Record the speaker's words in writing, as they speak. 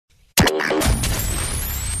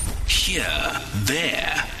Here,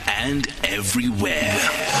 there, and everywhere.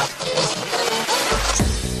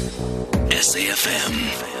 SAFM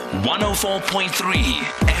 104.3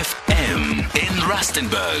 FM in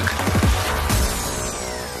Rustenburg.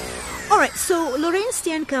 All right, so Lorraine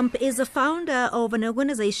Steenkamp is a founder of an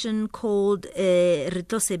organization called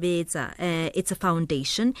Retlosebetsa. It's a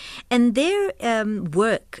foundation, and their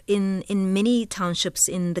work in many townships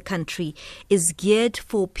in the country is geared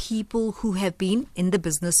for people who have been in the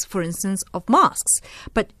business, for instance, of masks.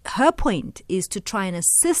 But her point is to try and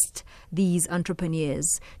assist these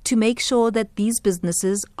entrepreneurs to make sure that these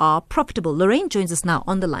businesses are profitable. Lorraine joins us now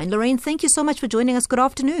on the line. Lorraine, thank you so much for joining us. Good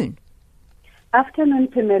afternoon. Afternoon,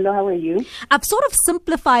 Pamela. How are you? I've sort of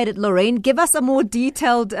simplified it, Lorraine. Give us a more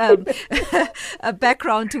detailed a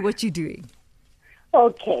background to what you're doing.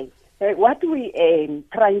 Okay. What we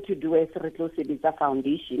trying to do as Retlosebetsa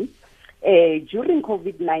Foundation, during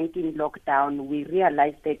COVID-19 lockdown, we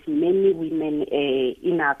realized that many women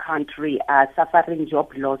in our country are suffering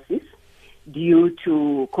job losses due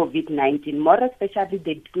to COVID-19, more especially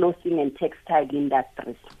the clothing and textile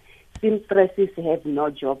industries. Seamstresses have no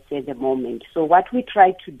jobs at the moment. So what we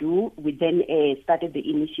tried to do, we then started the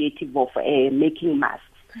initiative of making masks.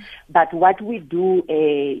 But what we do,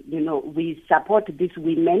 we support these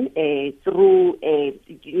women through,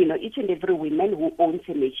 each and every woman who owns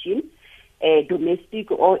a machine, domestic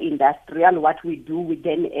or industrial. What we do, we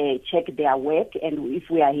then check their work, and if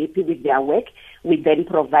we are happy with their work, we then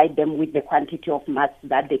provide them with the quantity of masks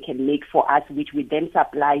that they can make for us, which we then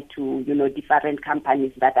supply to, different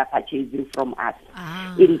companies that are purchasing from us.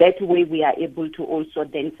 In that way, we are able to also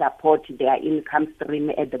then support their income stream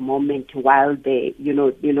at the moment while the,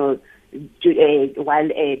 while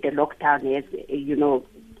the lockdown has,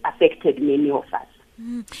 affected many of us.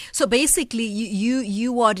 So basically,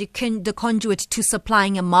 you are the conduit to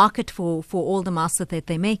supplying a market for all the masks that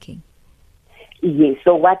they're making. Yes,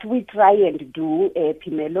 so what we try and do,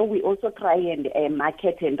 Pimelo, we also try and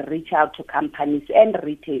market and reach out to companies and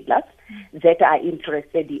retailers that are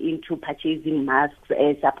interested into purchasing masks,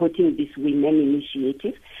 supporting this women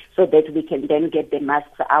initiative, so that we can then get the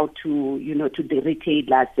masks out to, to the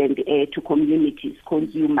retailers and to communities,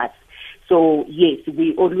 consumers. So yes,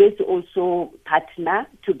 we always also partner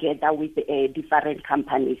together with different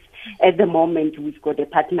companies. At the moment, we've got a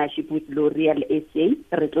partnership with L'Oreal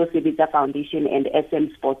SA, Retlosebetsa Foundation, and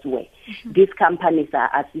SM Sportswear. These companies are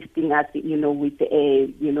assisting us, with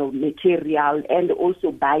material and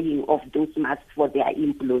also buying of those masks for their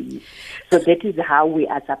employees. So that is how we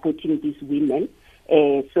are supporting these women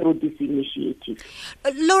through this initiative.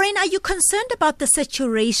 Lorraine, are you concerned about the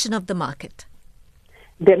saturation of the market?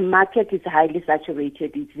 The market is highly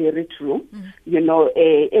saturated. It's very true.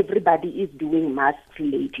 Everybody is doing masks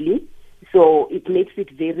lately. So it makes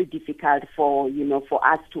it very difficult for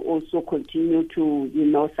us to also continue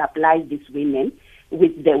to, supply these women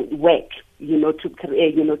with the work,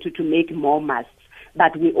 to make more masks.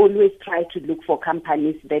 But we always try to look for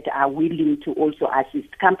companies that are willing to also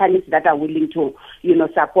assist, companies that are willing to,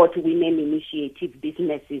 support women initiative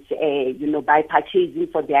businesses, by purchasing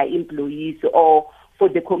for their employees or for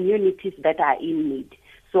the communities that are in need.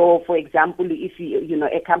 So, for example, if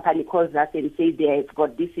a company calls us and say they've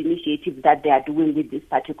got this initiative that they are doing with this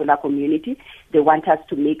particular community, they want us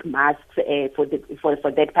to make masks for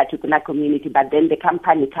that particular community, but then the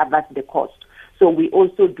company covers the cost. So we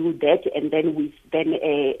also do that, and then we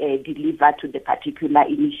deliver to the particular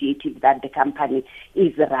initiative that the company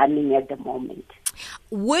is running at the moment.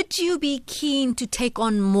 Would you be keen to take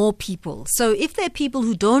on more people? So if there are people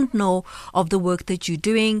who don't know of the work that you're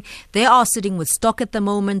doing, they are sitting with stock at the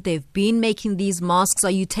moment, they've been making these masks,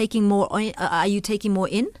 are you taking more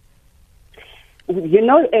in?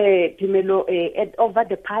 Pimelo, over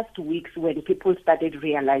the past weeks when people started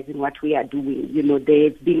realizing what we are doing,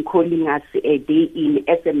 they've been calling us a day in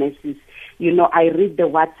SMSs. I read the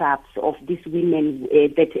WhatsApps of these women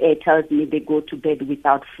that tells me they go to bed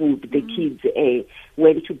without food. The kids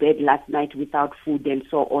went to bed last night without food and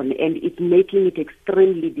so on. And it's making it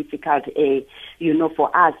extremely difficult,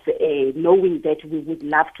 for us, knowing that we would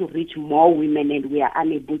love to reach more women and we are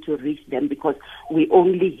unable to reach them because we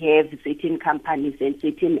only have certain companies and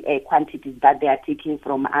certain quantities that they are taking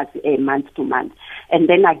from us month to month. And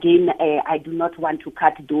then again, I do not want to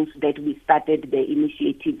cut those that we started the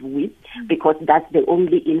initiative with, because that's the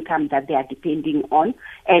only income that they are depending on.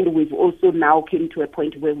 And we've also now came to a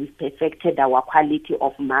point where we've perfected our quality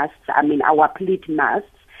of masks, our pleat masks,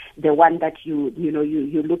 the one that you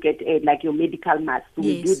look at, like your medical mask.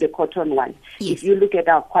 We do the cotton one. Yes. If you look at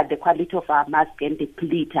the quality of our mask and the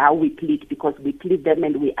pleat, how we pleat, because we pleat them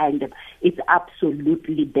and we iron them, it's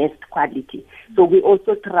absolutely best quality. So we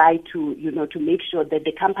also try to, to make sure that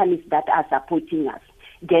the companies that are supporting us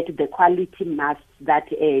get the quality masks that,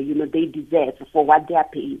 they deserve for what they are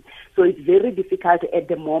paying. So it's very difficult at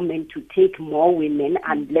the moment to take more women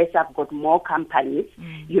unless I've got more companies,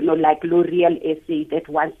 like L'Oreal SA that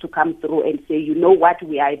wants to come through and say, you know what,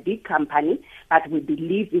 we are a big company, but we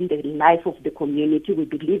believe in the life of the community. We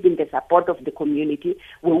believe in the support of the community.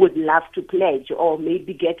 We would love to pledge or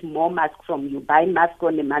maybe get more masks from you, buy masks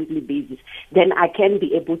on a monthly basis. Then I can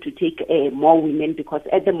be able to take more women, because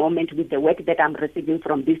at the moment with the work that I'm receiving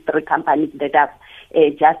from these 3 companies that I've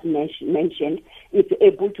just mentioned, it's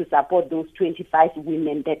able to support those 25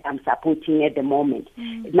 women that I'm supporting at the moment.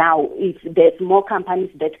 Now, if there's more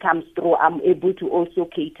companies that comes through, I'm able to also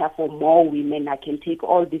cater for more women. I can take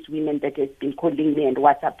all these women that has been calling me and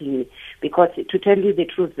WhatsApping me, because to tell you the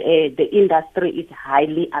truth, the industry is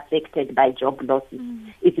highly affected by job losses.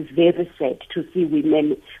 It is very sad to see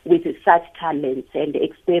women with such talents and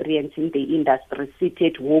experience in the industry sit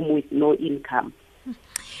at home with no income.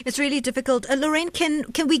 It's really difficult. Lorraine, can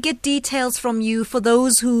we get details from you for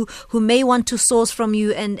those who may want to source from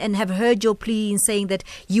you and have heard your plea in saying that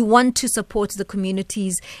you want to support the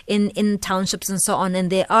communities in townships and so on,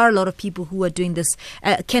 and there are a lot of people who are doing this.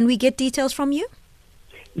 Can we get details from you?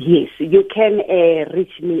 Yes, you can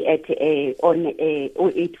reach me at on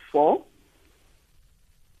 084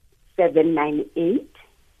 798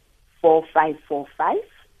 4545,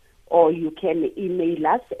 or you can email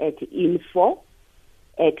us at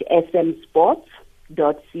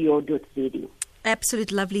info@smsports.co.za.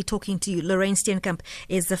 Absolutely lovely talking to you. Lorraine Steenkamp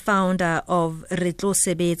is the founder of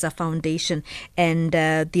Retlosebetsa Foundation, and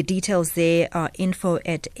the details there are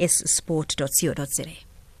info@ssport.co.za.